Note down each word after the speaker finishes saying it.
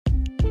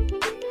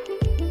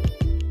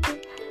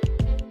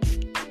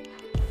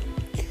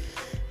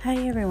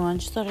Hey everyone,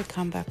 just thought I'd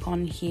come back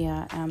on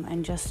here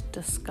and just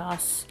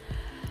discuss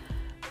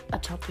a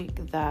topic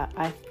that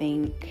I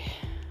think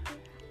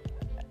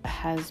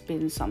has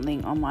been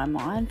something on my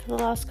mind for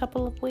the last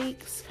couple of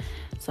weeks.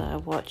 So I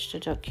watched a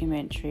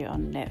documentary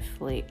on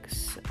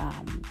Netflix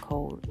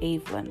called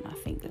Evelyn, I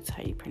think that's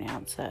how you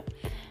pronounce it,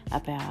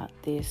 about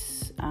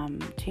this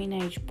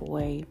teenage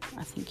boy.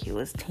 I think he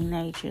was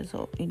teenagers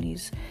or in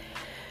his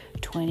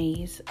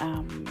 20s.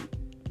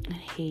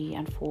 He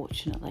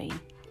unfortunately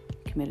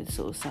committed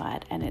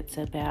suicide, and it's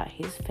about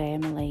his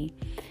family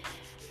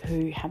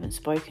who haven't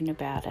spoken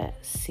about it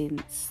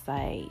since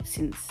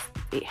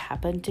it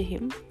happened to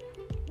him.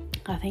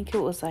 I think it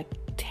was like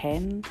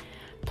 10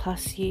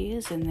 plus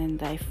years, and then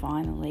they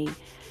finally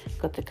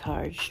got the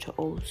courage to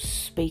all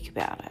speak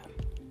about it.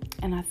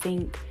 And I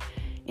think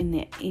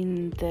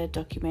in the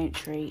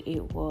documentary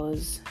it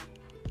was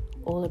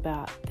all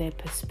about their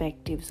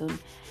perspectives on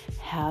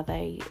how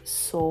they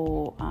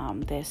saw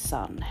their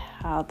son,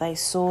 how they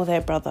saw their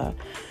brother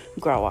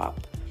grow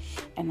up.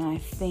 And I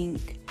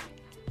think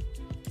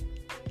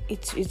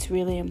it's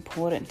really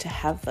important to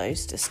have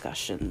those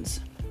discussions.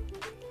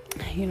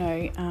 In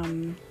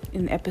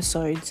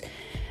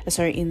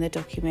the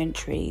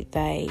documentary,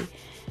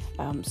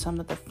 some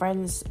of the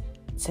friends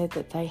said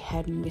that they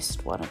had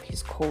missed one of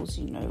his calls.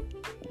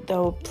 They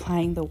were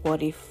playing the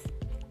what if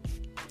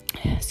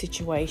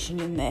situation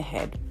in their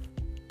head,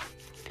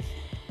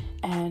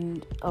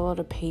 and a lot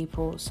of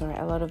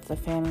the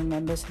family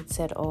members had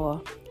said,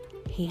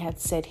 he had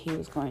said he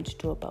was going to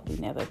do it, but we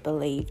never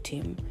believed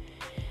him.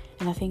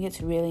 And I think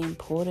it's really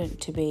important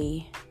to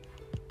be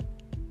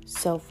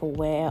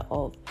self-aware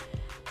of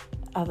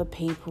other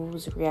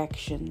people's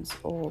reactions,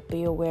 or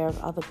be aware of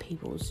other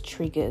people's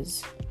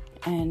triggers,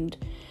 and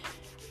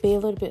be a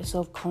little bit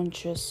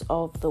self-conscious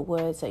of the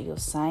words that you're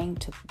saying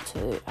to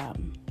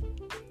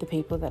the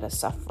people that are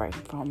suffering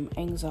from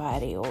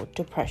anxiety or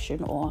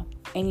depression or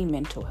any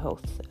mental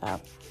health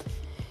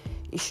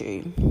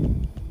issue.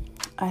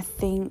 I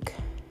think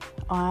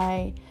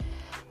I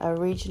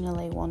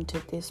originally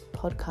wanted this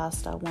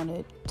podcast, I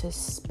wanted to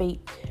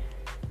speak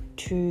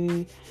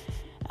to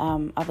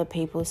other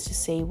people to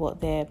see what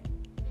their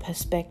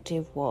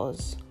perspective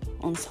was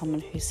on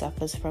someone who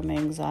suffers from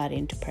anxiety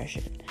and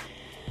depression.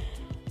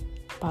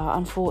 But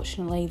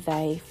unfortunately,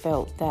 they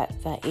felt that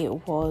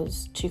it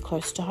was too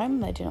close to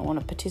home. They didn't want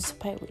to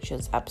participate, which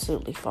is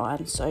absolutely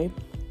fine. So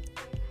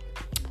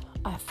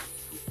I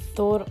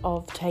thought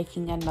of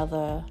taking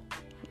another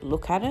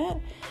look at it,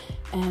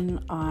 and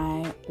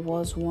I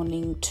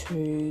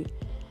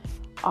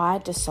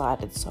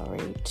decided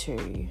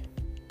to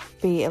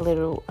be a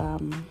little,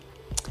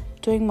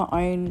 doing my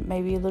own,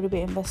 maybe a little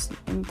bit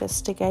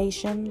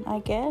investigation, I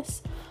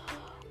guess.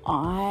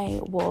 I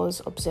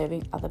was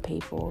observing other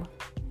people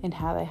and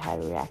how they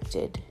had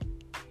reacted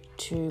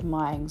to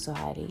my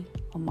anxiety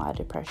or my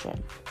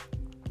depression.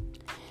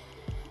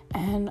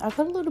 And I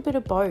got a little bit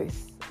of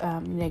both,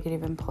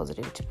 negative and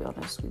positive, to be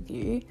honest with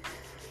you.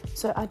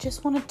 So I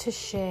just wanted to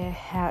share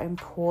how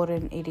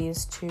important it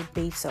is to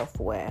be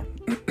self-aware.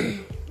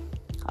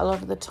 A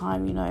lot of the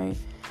time,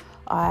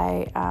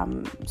 I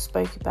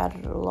spoke about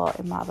it a lot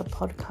in my other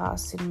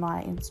podcasts, in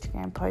my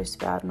Instagram posts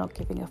about not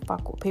giving a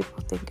fuck what people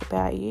think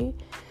about you.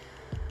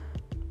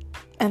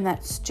 And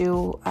that's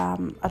still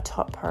a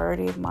top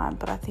priority of mine.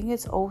 But I think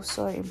it's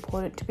also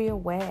important to be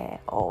aware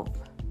of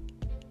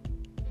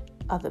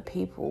other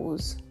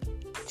people's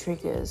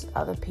triggers,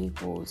 other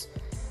people's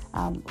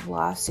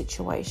life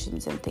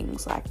situations and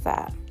things like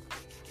that.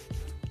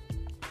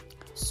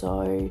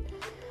 So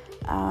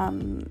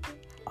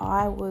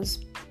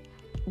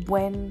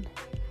when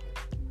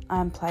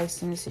I'm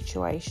placed in a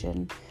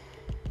situation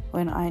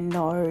when I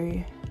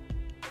know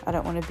I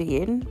don't want to be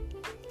in,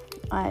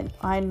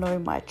 I know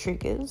my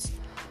triggers.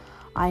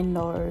 I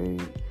know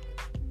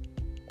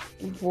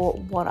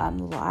what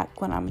I'm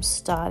like when I'm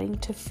starting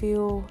to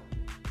feel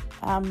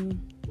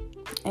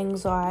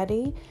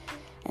anxiety,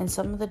 and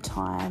some of the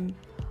time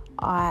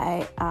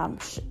I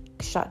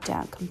shut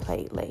down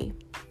completely.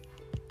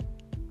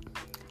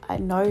 I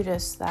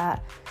notice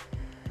that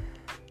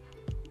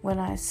when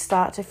I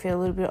start to feel a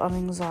little bit of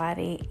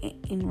anxiety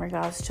in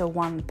regards to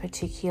one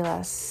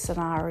particular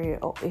scenario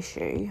or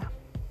issue,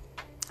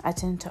 I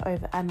tend to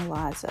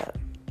overanalyze it.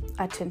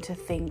 I tend to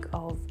think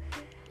of,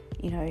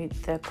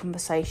 the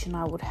conversation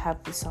I would have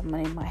with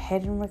someone in my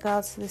head in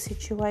regards to the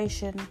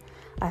situation.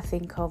 I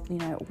think of,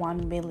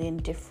 1 million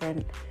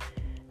different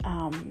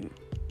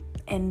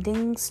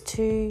endings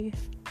to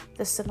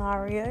the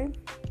scenario.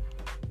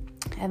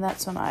 And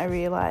that's when I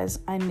realize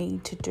I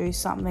need to do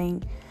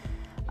something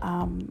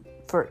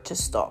for it to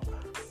stop.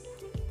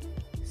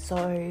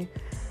 So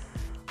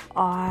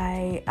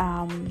I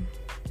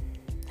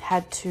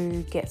had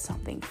to get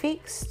something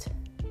fixed,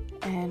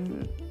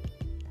 and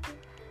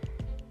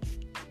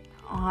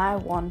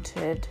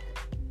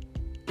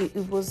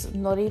it was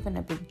not even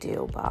a big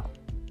deal, but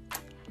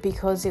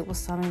because it was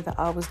something that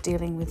I was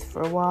dealing with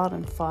for a while,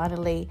 and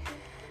finally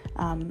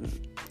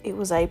it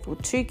was able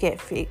to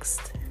get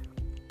fixed,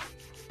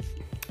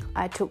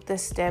 I took the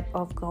step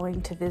of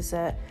going to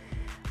visit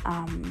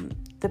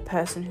the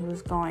person who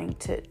was going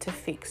to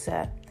fix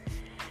it.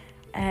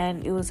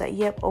 And it was like,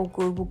 yep, all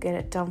good, we'll get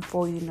it done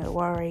for you, no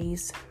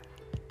worries.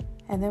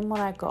 And then when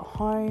I got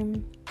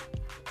home,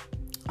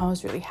 I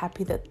was really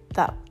happy that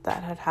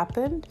had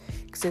happened,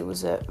 because it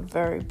was a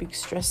very big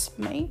stress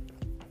for me.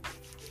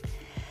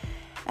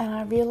 And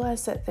I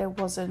realised that there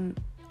wasn't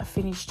a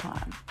finish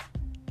time.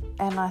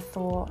 And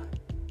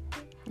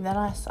then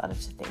I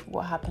started to think,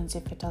 what happens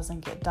if it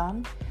doesn't get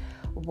done?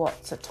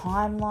 What's a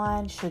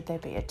timeline? Should there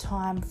be a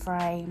time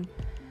frame?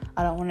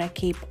 I don't want to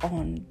keep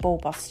on ball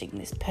busting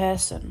this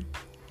person.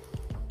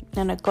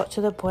 And it got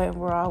to the point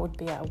where I would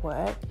be at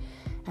work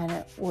and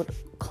it would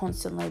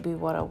constantly be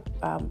what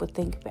I would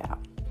think about.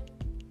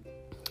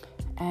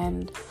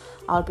 And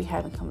I would be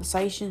having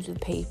conversations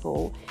with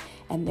people,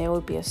 and there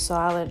would be a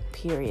silent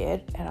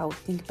period, and I would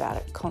think about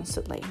it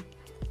constantly.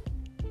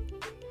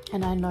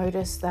 And I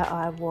noticed that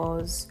I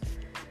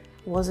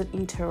wasn't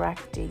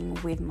interacting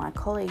with my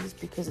colleagues,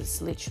 because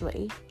it's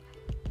literally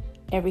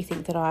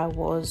everything that I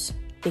was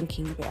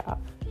thinking about.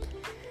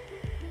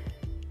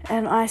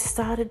 And I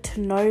started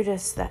to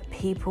notice that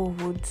people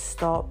would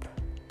stop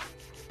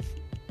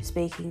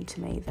speaking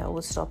to me, they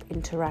would stop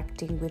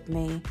interacting with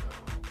me,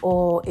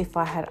 or if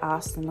I had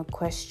asked them a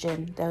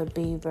question, they would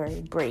be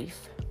very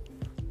brief.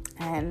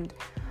 And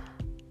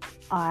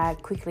I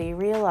quickly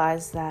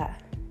realized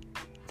that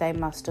they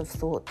must have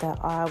thought that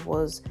I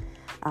was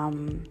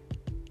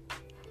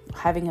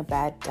having a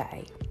bad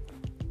day.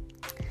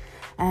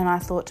 And I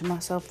thought to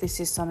myself, this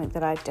is something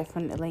that I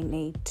definitely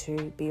need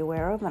to be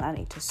aware of and I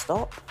need to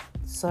stop.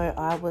 So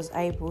I was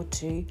able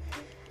to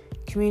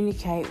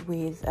communicate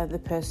with the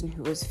person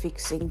who was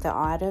fixing the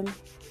item.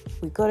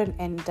 We got an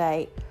end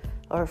date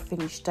or a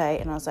finish date,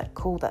 and I was like,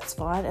 cool, that's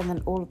fine. And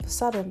then all of a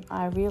sudden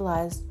I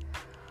realized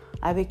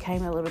I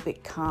became a little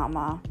bit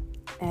calmer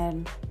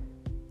and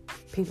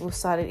people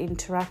started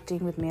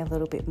interacting with me a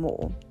little bit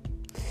more.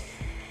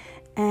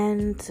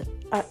 And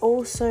I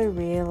also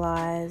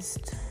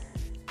realized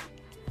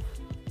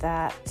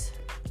that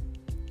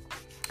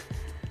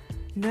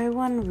no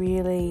one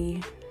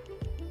really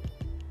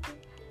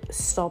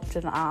stopped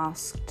and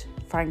asked,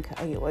 Frank,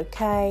 are you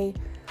okay?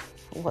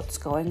 What's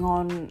going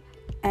on?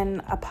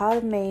 And a part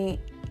of me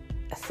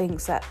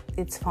thinks that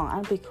it's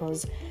fine,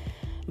 because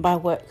my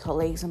work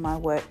colleagues,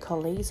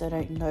 I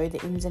don't know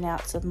the ins and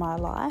outs of my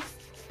life.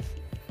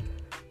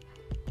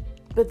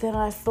 But then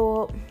I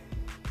thought,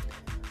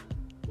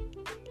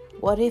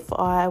 what if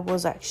I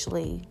was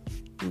actually,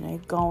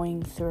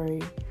 going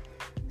through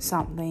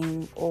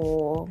something,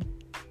 or,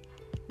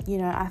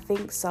 I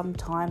think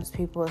sometimes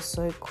people are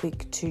so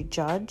quick to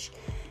judge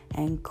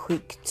and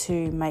quick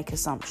to make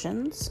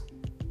assumptions.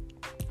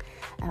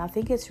 And I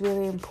think it's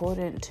really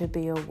important to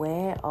be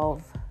aware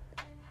of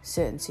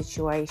certain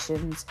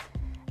situations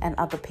and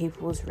other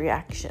people's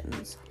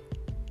reactions.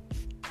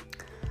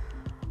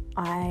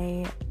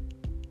 I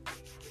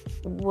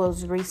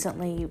was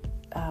recently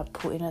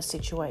put in a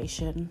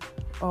situation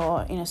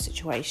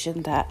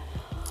that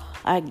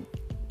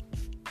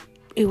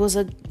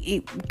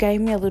it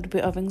gave me a little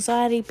bit of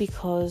anxiety,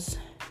 because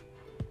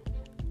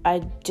I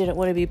didn't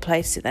want to be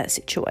placed in that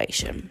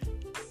situation.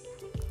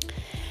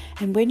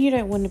 And when you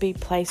don't want to be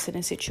placed in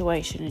a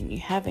situation and you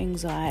have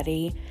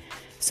anxiety,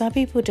 some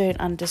people don't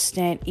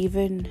understand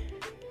even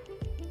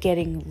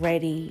getting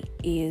ready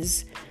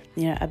is,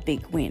 a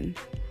big win.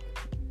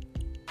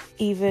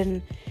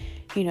 Even,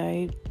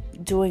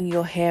 doing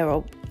your hair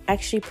or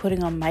actually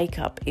putting on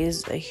makeup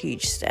is a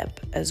huge step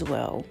as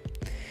well.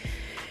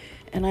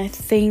 And I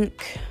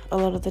think a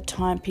lot of the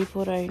time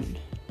people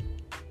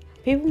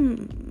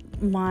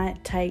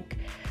might take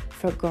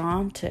for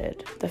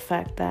granted the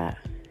fact that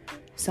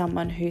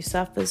someone who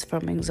suffers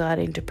from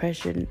anxiety and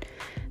depression,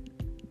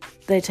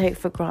 they take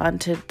for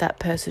granted that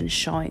person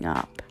showing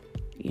up.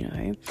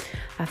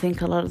 I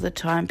think a lot of the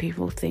time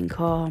people think,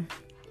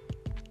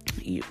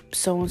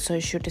 so-and-so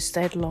should have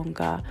stayed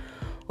longer,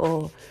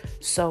 or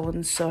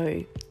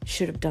so-and-so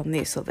should have done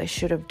this, or they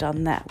should have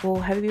done that.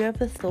 Well, have you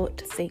ever thought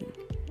to think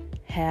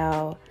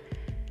how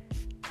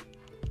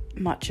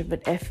much of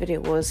an effort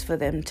it was for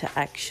them to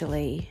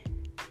actually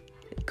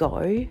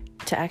go,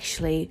 to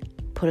actually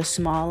put a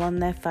smile on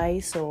their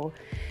face, or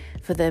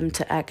for them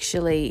to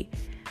actually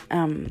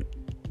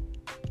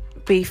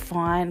be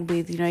fine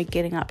with,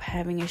 getting up,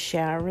 having a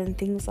shower and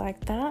things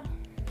like that?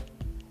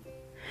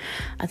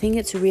 I think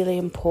it's really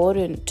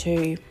important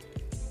to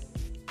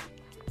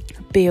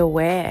be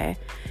aware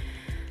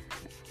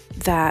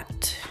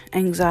that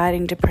anxiety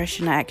and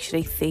depression are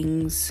actually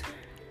things,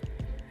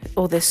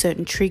 or there's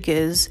certain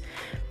triggers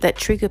that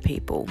trigger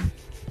people.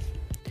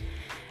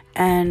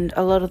 And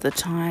a lot of the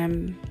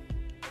time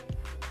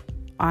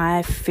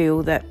I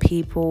feel that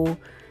people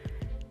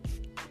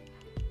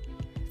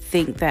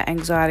think that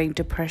anxiety and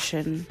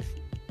depression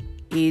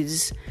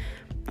is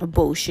a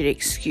bullshit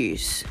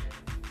excuse.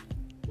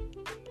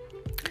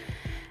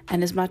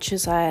 And as much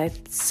as I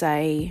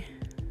say,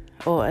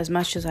 or as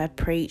much as I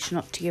preach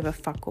not to give a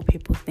fuck what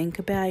people think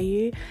about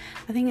you,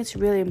 I think it's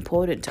really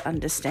important to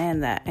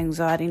understand that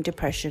anxiety and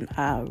depression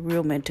are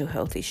real mental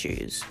health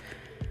issues.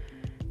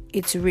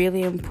 it's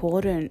really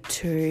important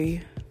to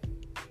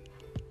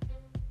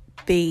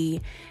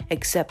be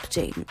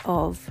accepting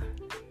of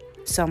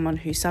someone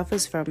who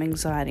suffers from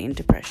anxiety and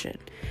depression.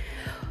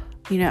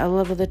 You know, a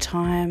lot of the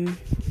time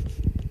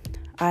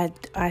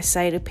I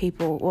say to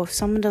people, well, if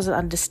someone doesn't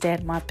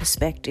understand my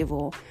perspective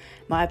or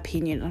my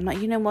opinion, I'm like,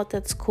 you know what,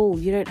 that's cool.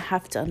 You don't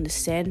have to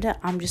understand it.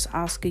 I'm just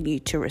asking you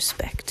to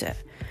respect it.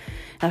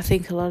 And I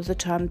think a lot of the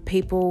time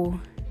people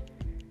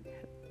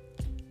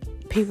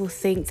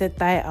think that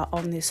they are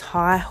on this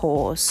high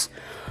horse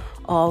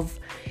of,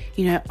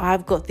 you know,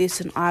 I've got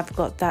this and I've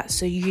got that,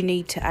 so you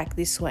need to act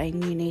this way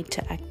and you need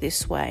to act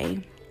this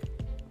way.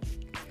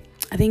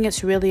 I think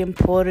it's really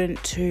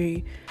important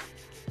to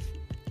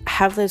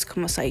have those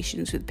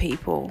conversations with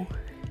people.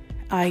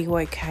 Are you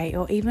okay?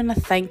 Or even a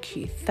thank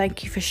you.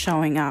 Thank you for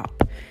showing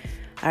up.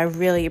 I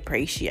really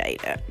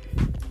appreciate it.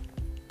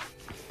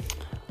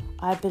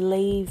 I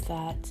believe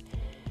that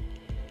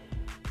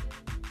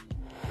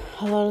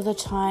a lot of the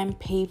time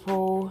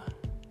people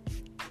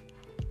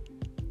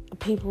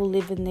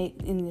live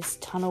in this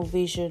tunnel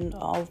vision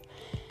of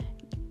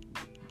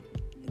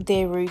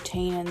their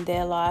routine and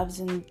their lives,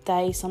 and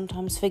they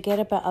sometimes forget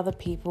about other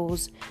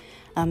people's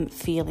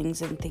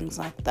feelings and things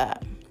like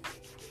that.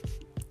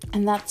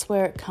 And that's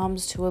where it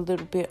comes to a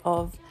little bit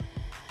of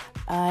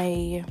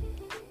a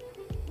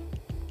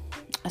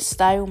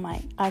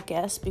stalemate, I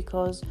guess,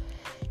 because,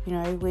 you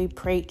know, we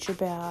preach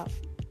about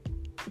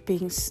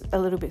being a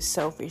little bit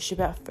selfish,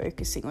 about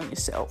focusing on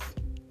yourself.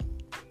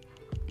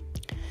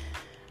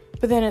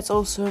 But then it's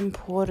also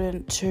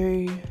important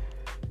to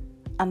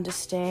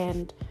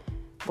understand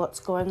what's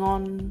going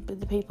on with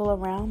the people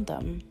around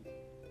them.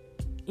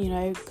 You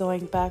know,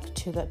 going back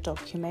to that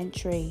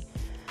documentary,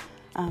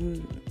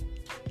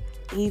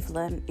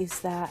 Evelyn, is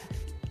that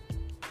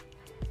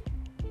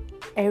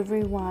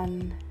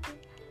everyone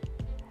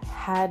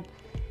had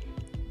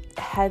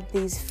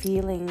these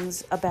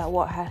feelings about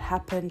what had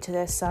happened to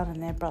their son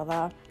and their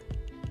brother,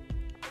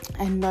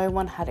 and no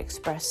one had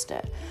expressed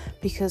it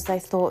because they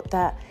thought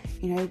that,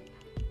 you know,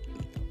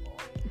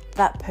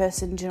 that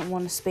person didn't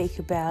want to speak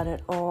about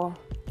it, or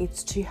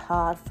it's too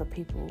hard for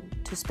people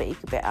to speak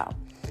about.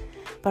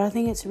 But I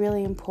think it's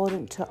really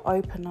important to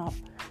open up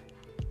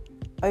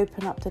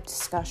the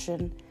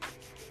discussion.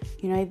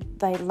 You know,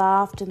 they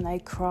laughed and they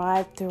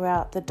cried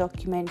throughout the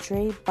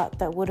documentary, but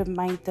that would have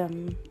made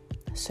them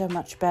so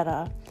much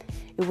better.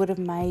 It would have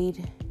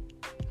made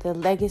the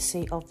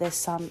legacy of their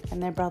son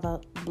and their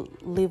brother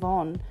live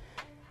on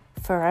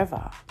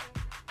forever,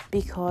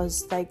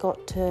 because they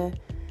got to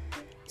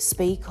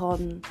speak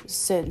on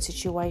certain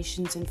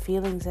situations and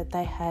feelings that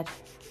they had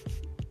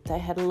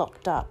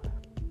locked up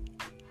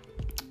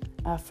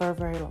for a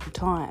very long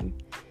time.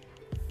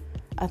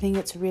 I think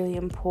it's really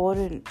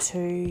important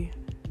to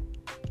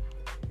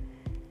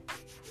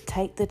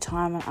take the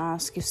time and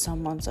ask if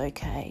someone's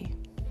okay.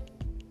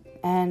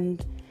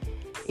 And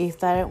if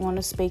they don't want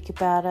to speak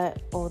about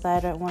it or they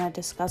don't want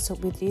to discuss it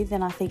with you,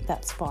 then I think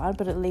that's fine,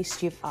 but at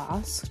least you've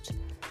asked.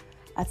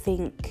 I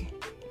think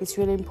it's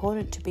really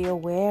important to be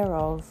aware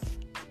of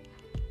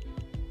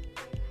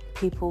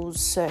people's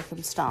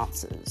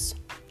circumstances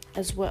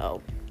as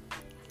well.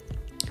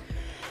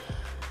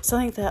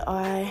 Something that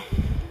I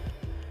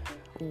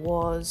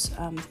was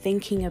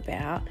thinking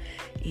about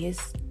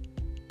is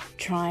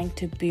trying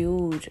to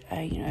build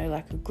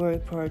like a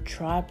group or a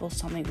tribe or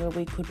something where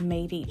we could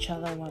meet each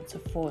other once a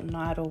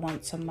fortnight or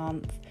once a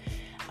month,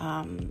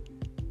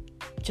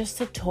 just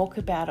to talk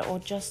about it, or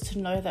just to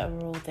know that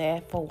we're all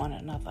there for one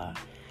another.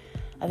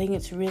 I think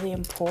it's really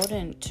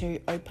important to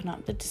open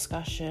up the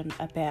discussion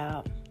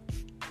about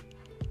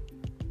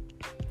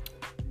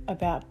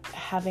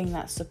having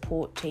that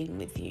support team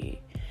with you,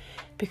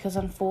 because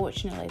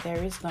unfortunately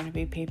there is going to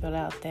be people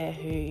out there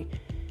who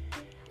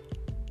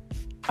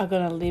are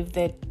going to live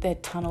their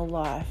tunnel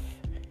life,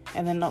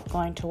 and they're not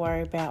going to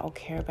worry about or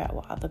care about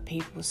what other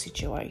people's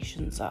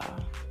situations are.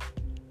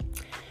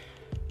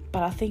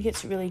 But I think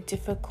it's really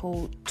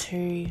difficult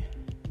to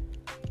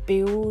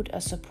build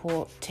a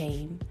support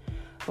team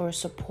or a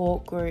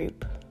support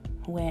group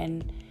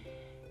when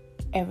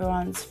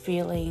everyone's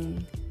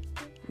feeling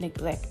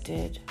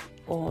neglected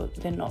or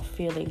they're not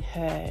feeling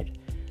heard.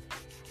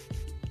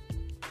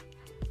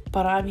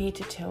 But I'm here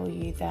to tell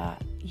you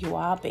that you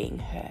are being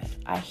heard.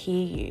 I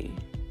hear you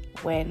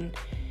when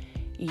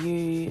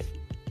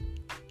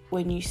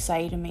you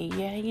say to me,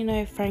 yeah, you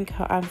know,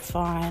 Franco, I'm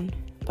fine,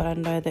 but I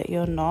know that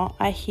you're not.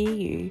 I hear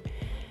you.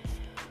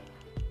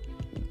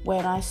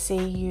 When I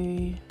see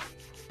you,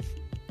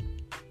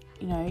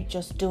 you know,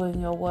 just doing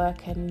your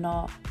work and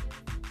not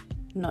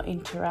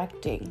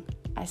interacting,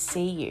 I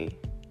see you,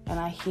 and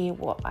I hear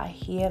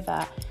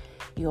that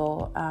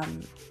you're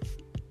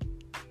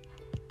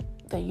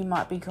that you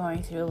might be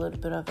going through a little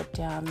bit of a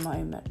down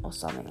moment or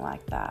something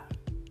like that.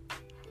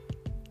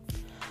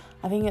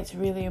 I think it's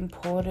really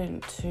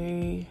important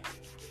to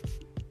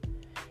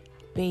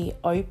be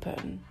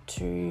open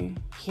to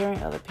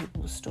hearing other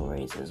people's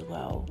stories as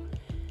well.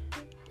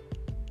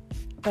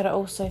 But I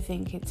also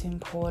think it's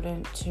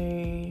important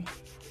to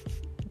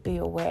be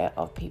aware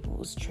of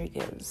people's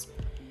triggers.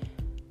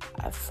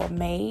 For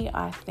me,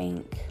 I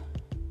think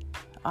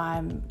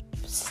I'm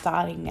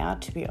starting now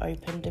to be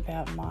open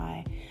about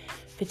my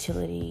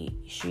fertility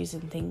issues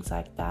and things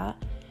like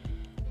that.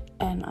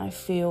 And I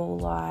feel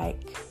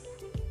like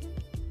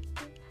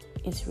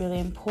it's really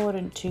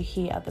important to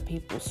hear other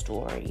people's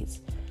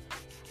stories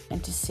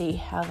and to see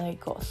how they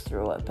got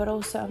through it, but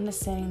also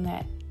understanding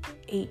that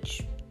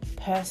each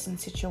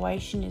person's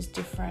situation is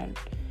different.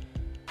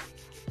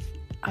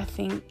 I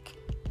think,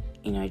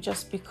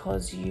 just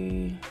because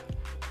you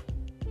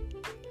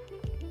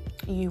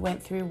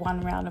went through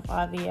one round of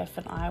IVF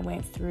and I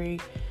went through,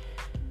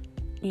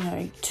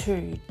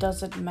 2,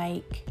 doesn't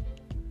make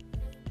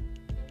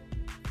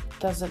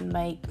doesn't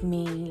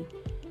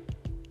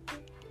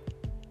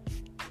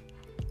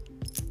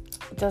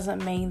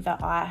mean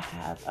that I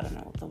have, I don't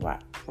know what the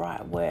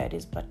right word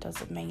is, but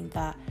doesn't mean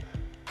that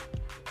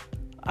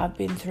I've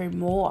been through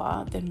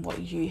more than what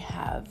you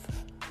have,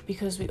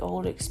 because we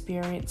all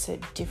experience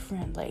it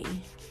differently.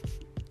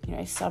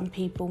 Some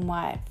people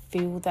might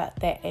feel that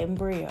their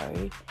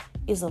embryo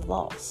is a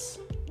loss,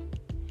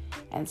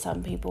 and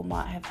some people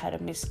might have had a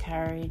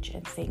miscarriage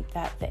and think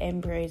that the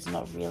embryo is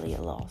not really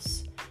a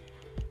loss.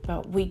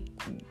 But we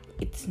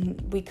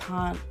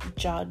can't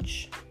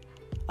judge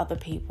other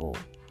people,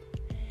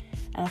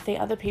 and I think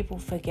other people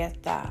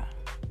forget that.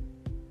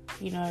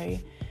 A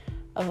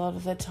lot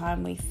of the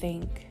time we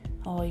think,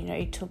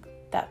 it took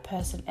that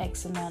person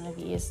X amount of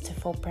years to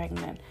fall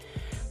pregnant,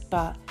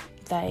 but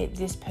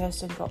this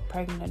person got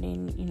pregnant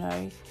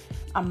in,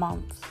 a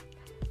month.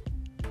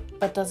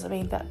 But doesn't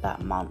mean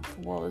that month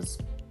was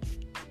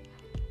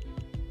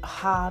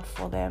hard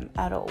for them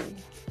at all.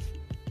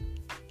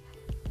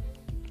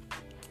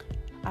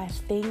 I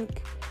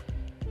think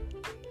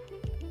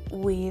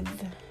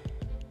with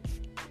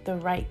the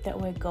rate that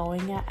we're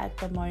going at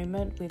the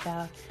moment with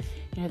our,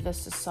 the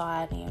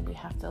society, and we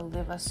have to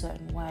live a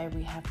certain way,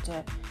 we have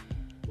to,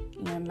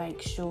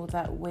 make sure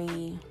that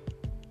we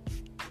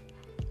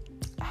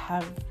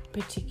have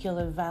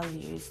particular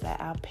values that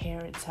our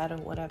parents had or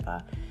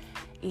whatever,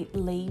 it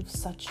leaves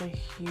such a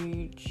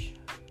huge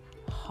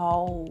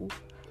hole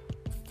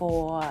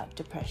for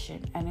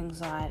depression and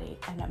anxiety,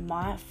 and it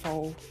might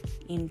fall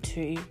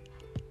into,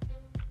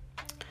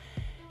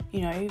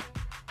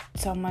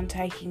 someone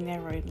taking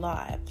their own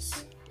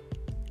lives.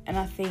 And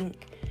I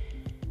think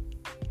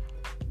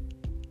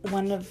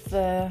one of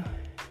the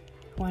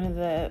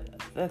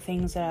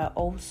things that I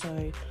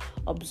also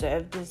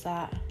observed is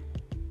that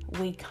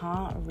we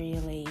can't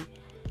really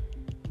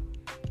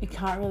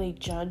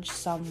judge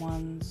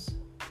someone's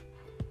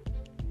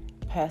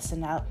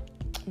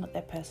not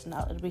their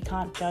personality. We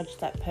can't judge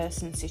that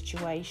person's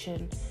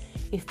situation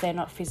if they're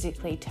not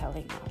physically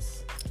telling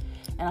us.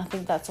 And I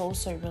think that's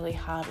also really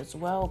hard as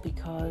well,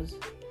 because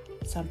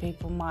some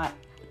people might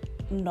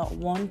not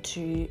want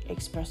to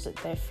express that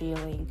they're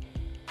feeling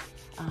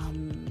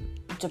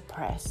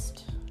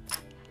depressed.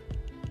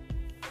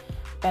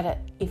 But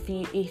if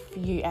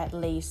you at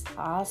least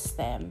ask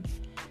them,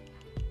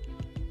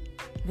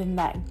 then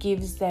that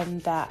gives them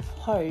that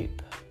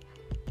hope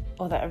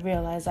or that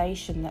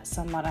realization that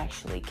someone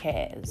actually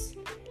cares.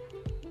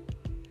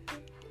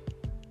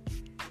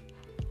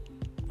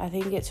 I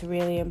think it's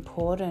really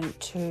important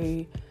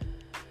to,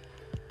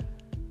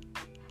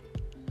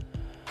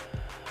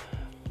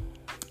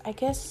 I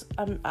guess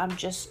I'm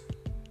just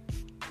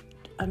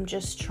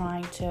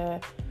trying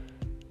to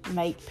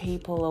make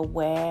people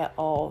aware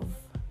of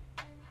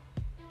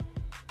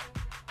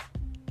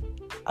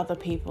other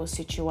people's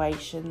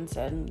situations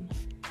and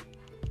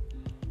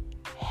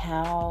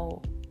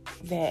how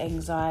their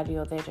anxiety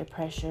or their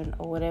depression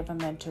or whatever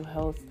mental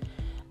health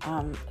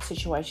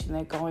situation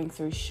they're going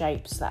through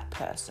shapes that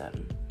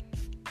person.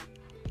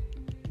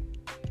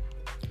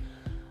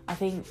 I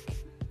think,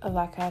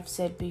 like I've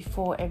said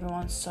before,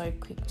 everyone's so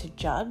quick to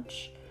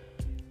judge,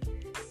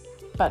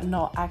 but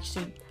not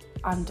actually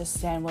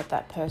understand what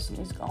that person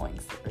is going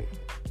through.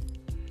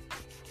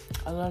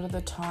 A lot of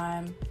the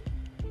time,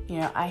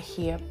 I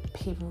hear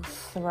people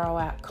throw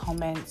out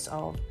comments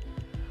of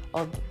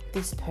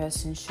this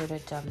person should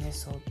have done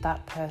this, or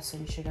that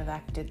person should have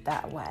acted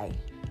that way.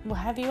 Well,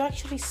 have you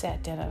actually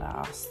sat down and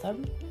asked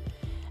them?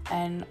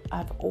 And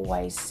I've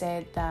always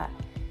said that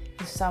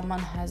if someone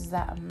has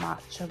that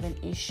much of an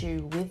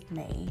issue with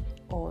me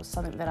or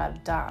something that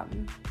I've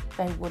done,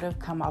 they would have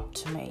come up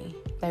to me.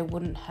 They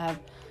wouldn't have,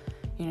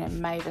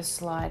 made a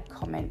slight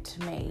comment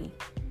to me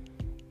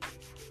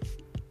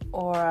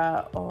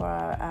or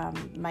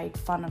made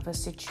fun of a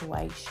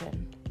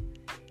situation.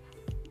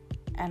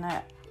 And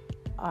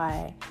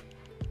I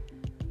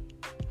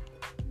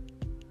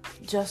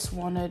just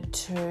wanted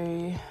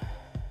to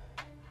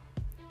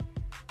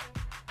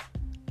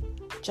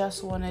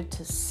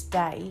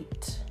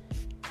state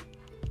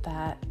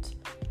that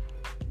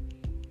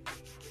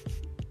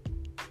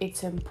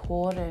it's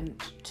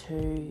important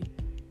to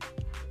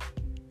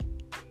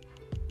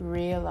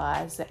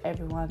realize that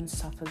everyone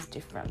suffers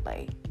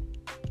differently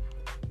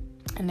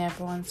and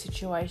everyone's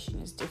situation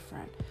is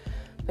different.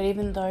 But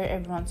even though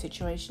everyone's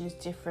situation is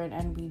different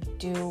and we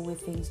deal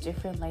with things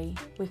differently,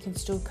 we can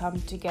still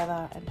come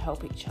together and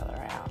help each other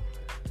out.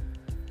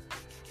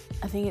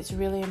 I think it's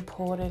really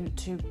important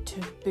to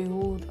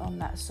build on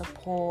that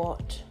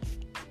support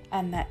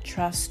and that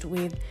trust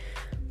with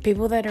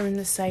people that are in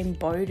the same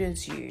boat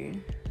as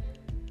you.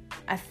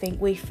 I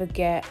think we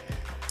forget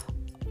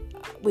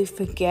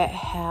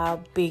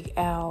how big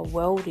our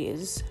world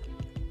is.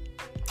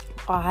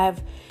 I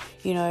have,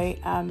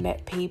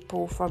 met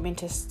people from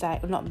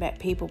interstate, not met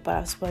people, but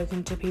I've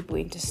spoken to people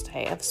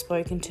interstate. I've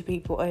spoken to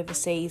people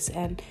overseas,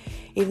 and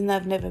even though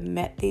I've never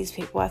met these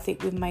people, I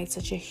think we've made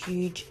such a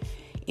huge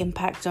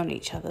impact on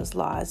each other's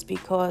lives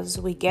because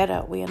we get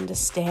it, we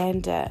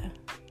understand it.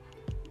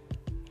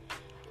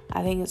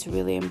 I think it's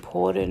really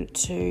important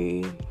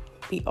to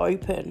be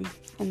open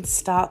and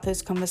start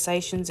those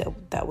conversations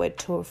that we're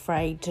too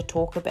afraid to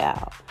talk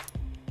about.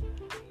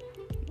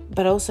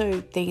 But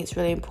also think it's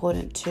really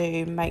important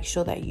to make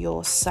sure that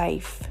you're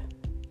safe,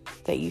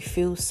 that you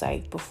feel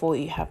safe before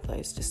you have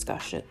those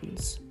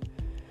discussions.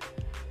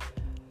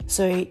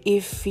 So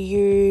if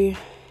you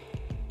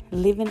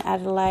live in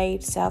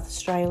Adelaide, South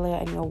Australia,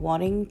 and you're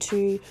wanting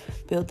to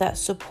build that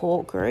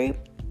support group,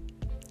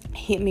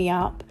 hit me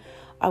up.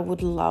 I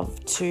would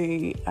love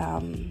to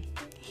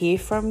hear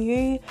from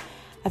you.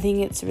 I think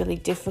it's really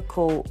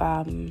difficult,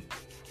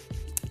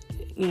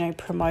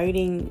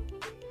 promoting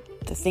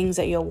the things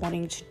that you're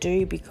wanting to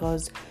do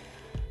because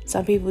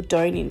some people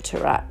don't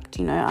interact.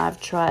 I've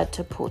tried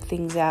to put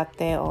things out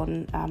there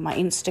on my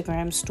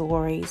Instagram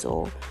stories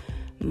or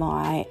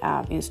my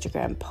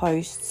Instagram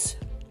posts,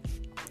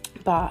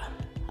 but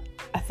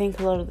I think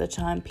a lot of the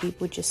time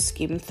people just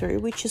skim through,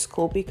 which is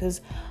cool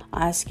because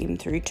I skim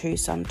through too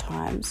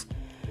sometimes.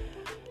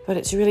 But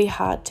it's really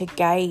hard to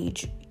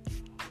gauge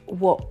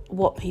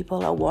what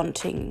people are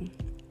wanting.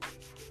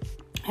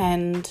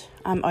 And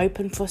I'm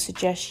open for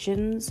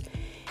suggestions.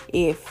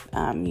 If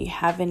you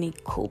have any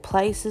cool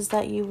places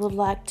that you would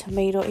like to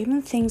meet or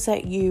even things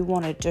that you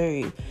want to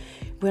do,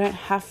 we don't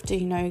have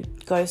to,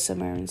 go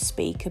somewhere and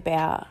speak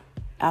about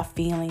our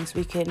feelings.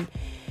 We can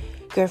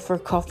go for a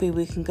coffee,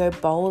 we can go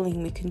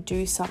bowling, we can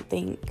do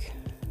something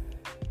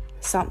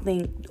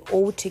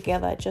all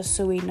together just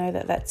so we know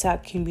that that's our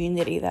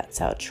community, that's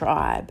our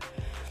tribe.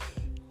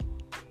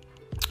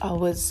 I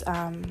was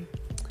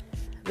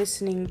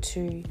listening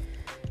to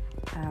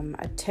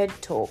a TED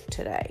Talk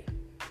today,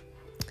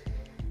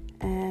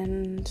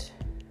 and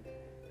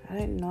I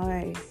don't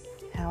know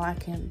how I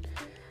can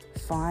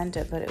find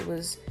it, but it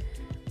was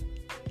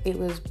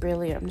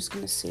brilliant. I'm just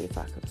going to see if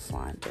I can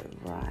find it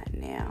right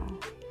now,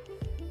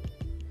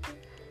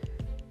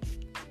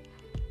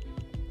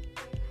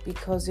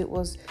 because it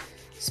was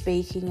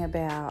speaking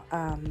about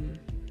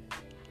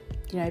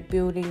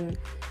building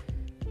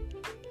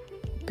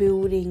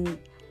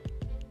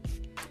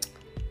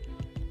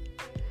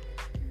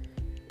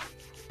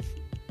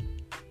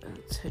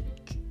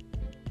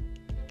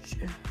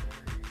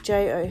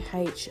Johann,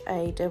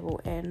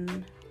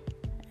 and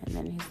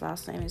then his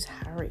last name is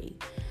Harry,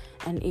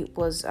 and it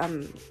was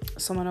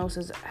someone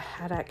else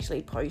had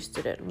actually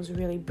posted it. It was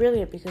really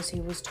brilliant because he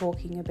was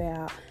talking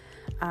about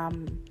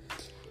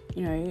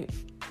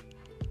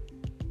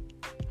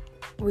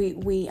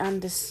we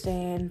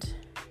understand,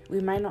 we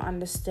may not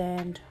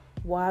understand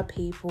why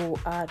people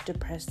are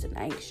depressed and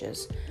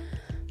anxious,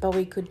 but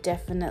we could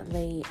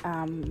definitely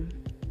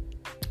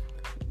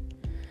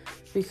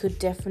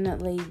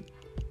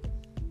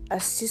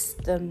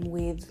assist them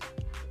with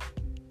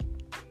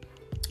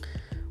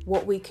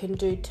what we can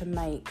do to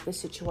make the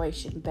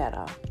situation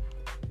better,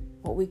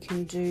 what we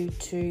can do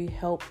to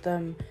help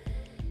them,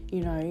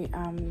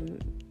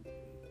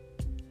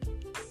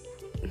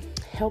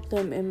 help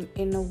them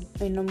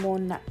in a more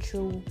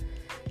natural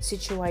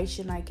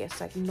situation, I guess,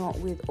 like not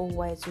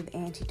always with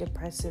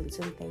antidepressants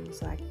and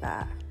things like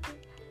that.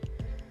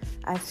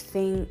 I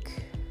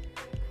think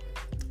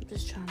I'm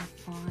just trying to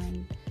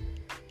find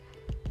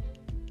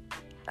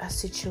a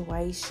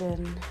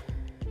situation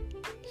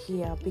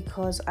here,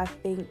 because I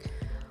think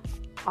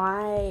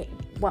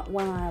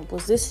when I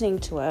was listening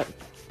to it,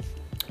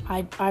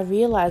 I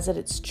realized that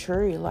it's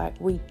true. Like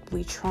we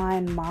try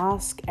and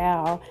mask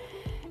our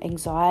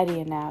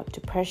anxiety and our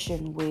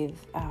depression with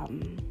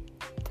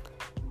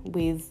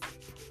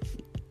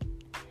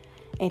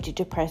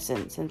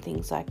antidepressants and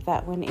things like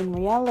that, when in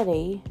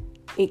reality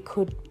it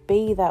could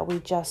be that we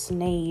just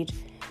need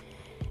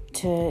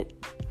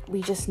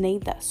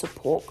that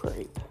support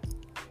group,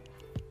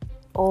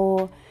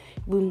 or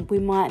we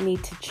might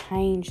need to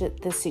change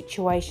the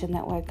situation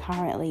that we're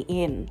currently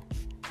in.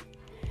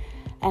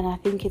 And I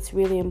think it's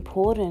really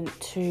important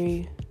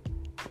to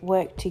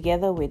work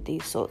together with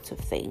these sorts of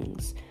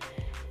things.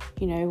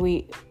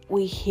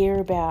 We hear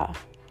about,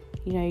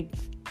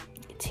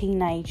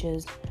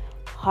 teenagers,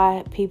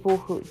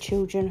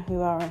 children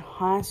who are in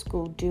high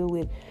school deal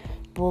with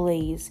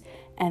bullies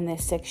and their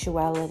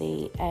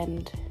sexuality,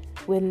 and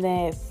when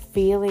they're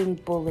feeling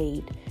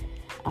bullied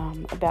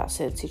about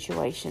certain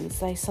situations,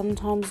 they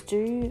sometimes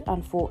do,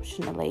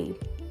 unfortunately,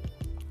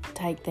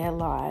 take their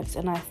lives.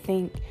 And I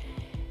think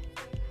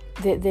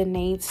there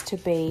needs to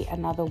be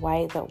another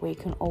way that we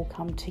can all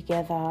come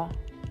together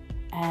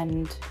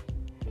and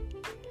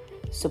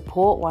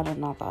support one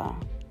another.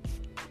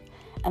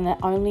 And that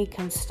only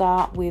can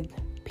start with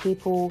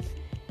people,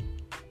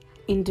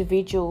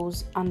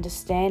 individuals,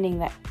 understanding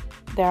that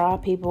there are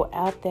people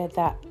out there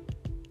that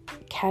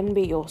can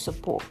be your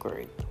support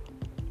group.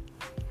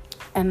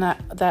 And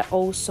that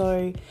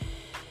also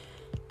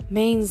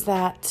means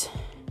that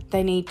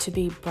they need to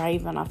be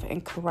brave enough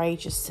and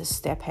courageous to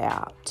step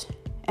out.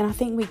 And I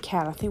think we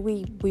can. I think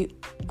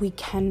we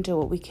can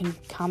do it. We can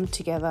come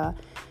together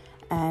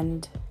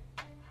and,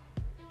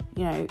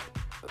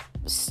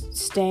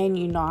 stand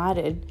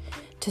united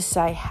to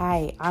say,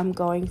 hey, I'm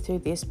going through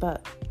this,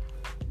 but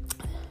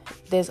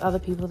there's other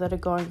people that are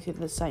going through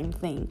the same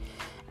thing.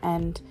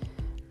 And,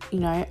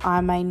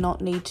 I may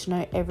not need to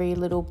know every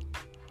little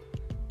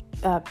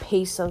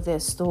piece of their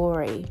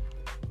story,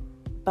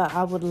 but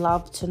I would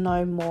love to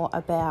know more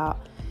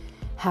about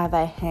how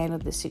they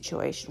handled the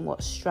situation,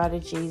 what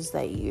strategies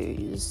they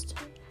used.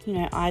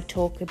 I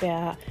talk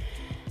about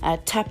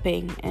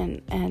tapping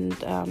and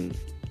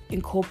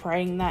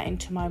incorporating that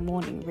into my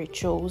morning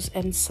rituals,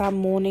 and some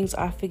mornings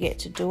I forget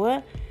to do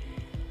it,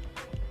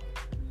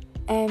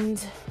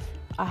 and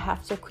I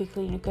have to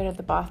quickly go to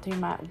the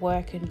bathroom at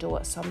work and do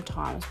it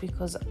sometimes,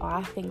 because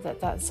I think that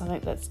that's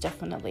something that's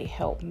definitely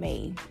helped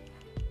me.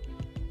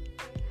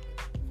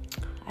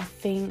 I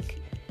think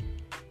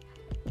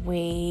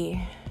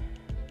we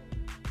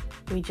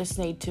just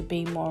need to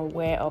be more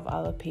aware of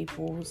other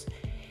people's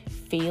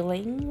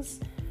feelings.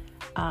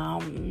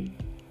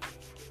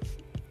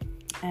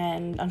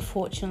 And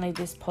unfortunately,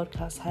 this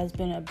podcast has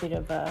been a bit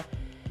of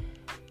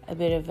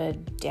a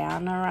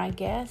downer, I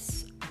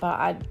guess.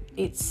 But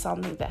it's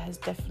something that has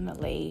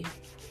definitely,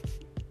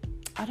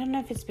 I don't know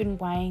if it's been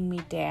weighing me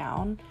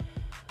down,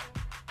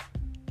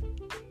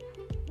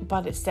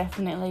 but it's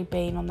definitely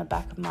been on the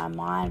back of my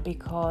mind,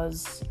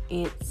 because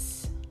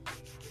it's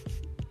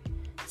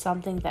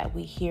something that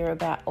we hear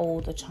about all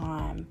the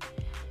time.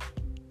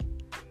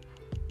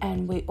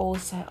 And we all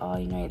say, oh,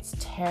 it's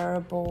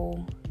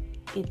terrible.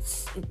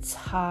 It's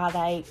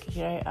heartache.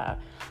 I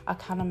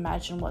can't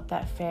imagine what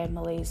that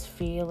family is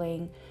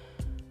feeling.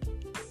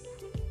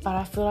 But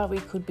I feel like we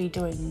could be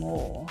doing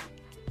more.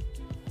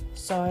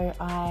 So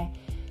I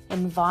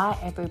invite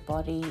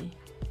everybody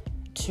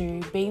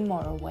to be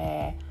more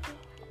aware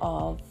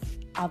of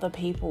other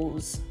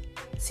people's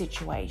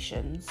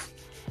situations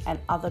and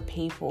other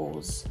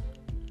people's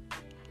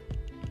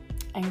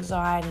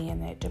anxiety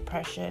and their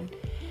depression,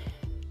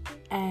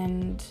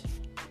 and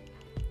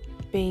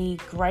be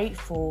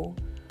grateful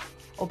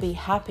or be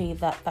happy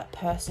that that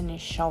person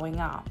is showing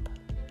up.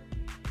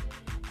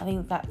 I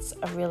think that's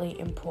a really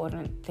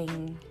important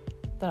thing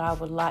that I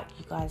would like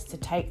you guys to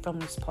take from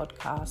this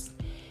podcast,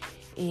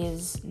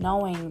 is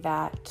knowing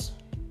that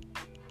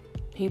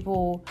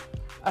people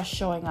are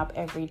showing up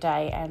every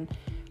day, and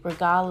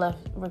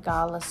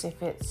regardless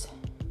if it's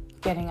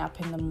getting up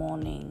in the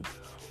morning,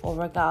 or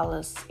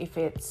regardless if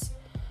it's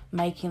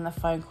making the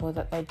phone call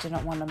that they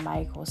didn't want to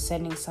make, or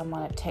sending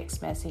someone a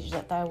text message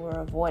that they were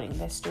avoiding,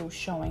 they're still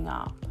showing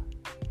up.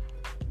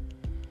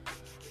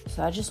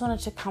 So I just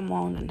wanted to come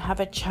on and have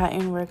a chat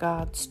in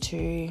regards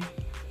to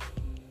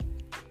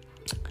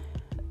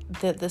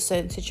the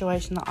certain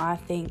situation that I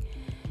think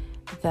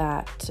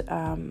that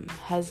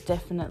has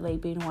definitely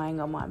been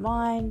weighing on my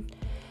mind.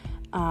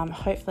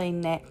 Hopefully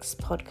next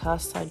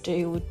podcast I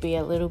do would be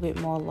a little bit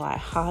more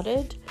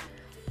lighthearted.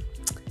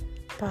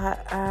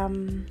 But I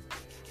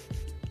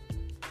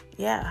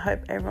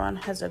hope everyone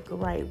has a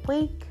great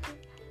week,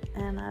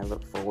 and I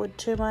look forward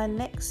to my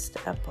next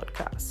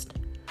podcast.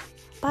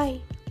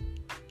 Bye.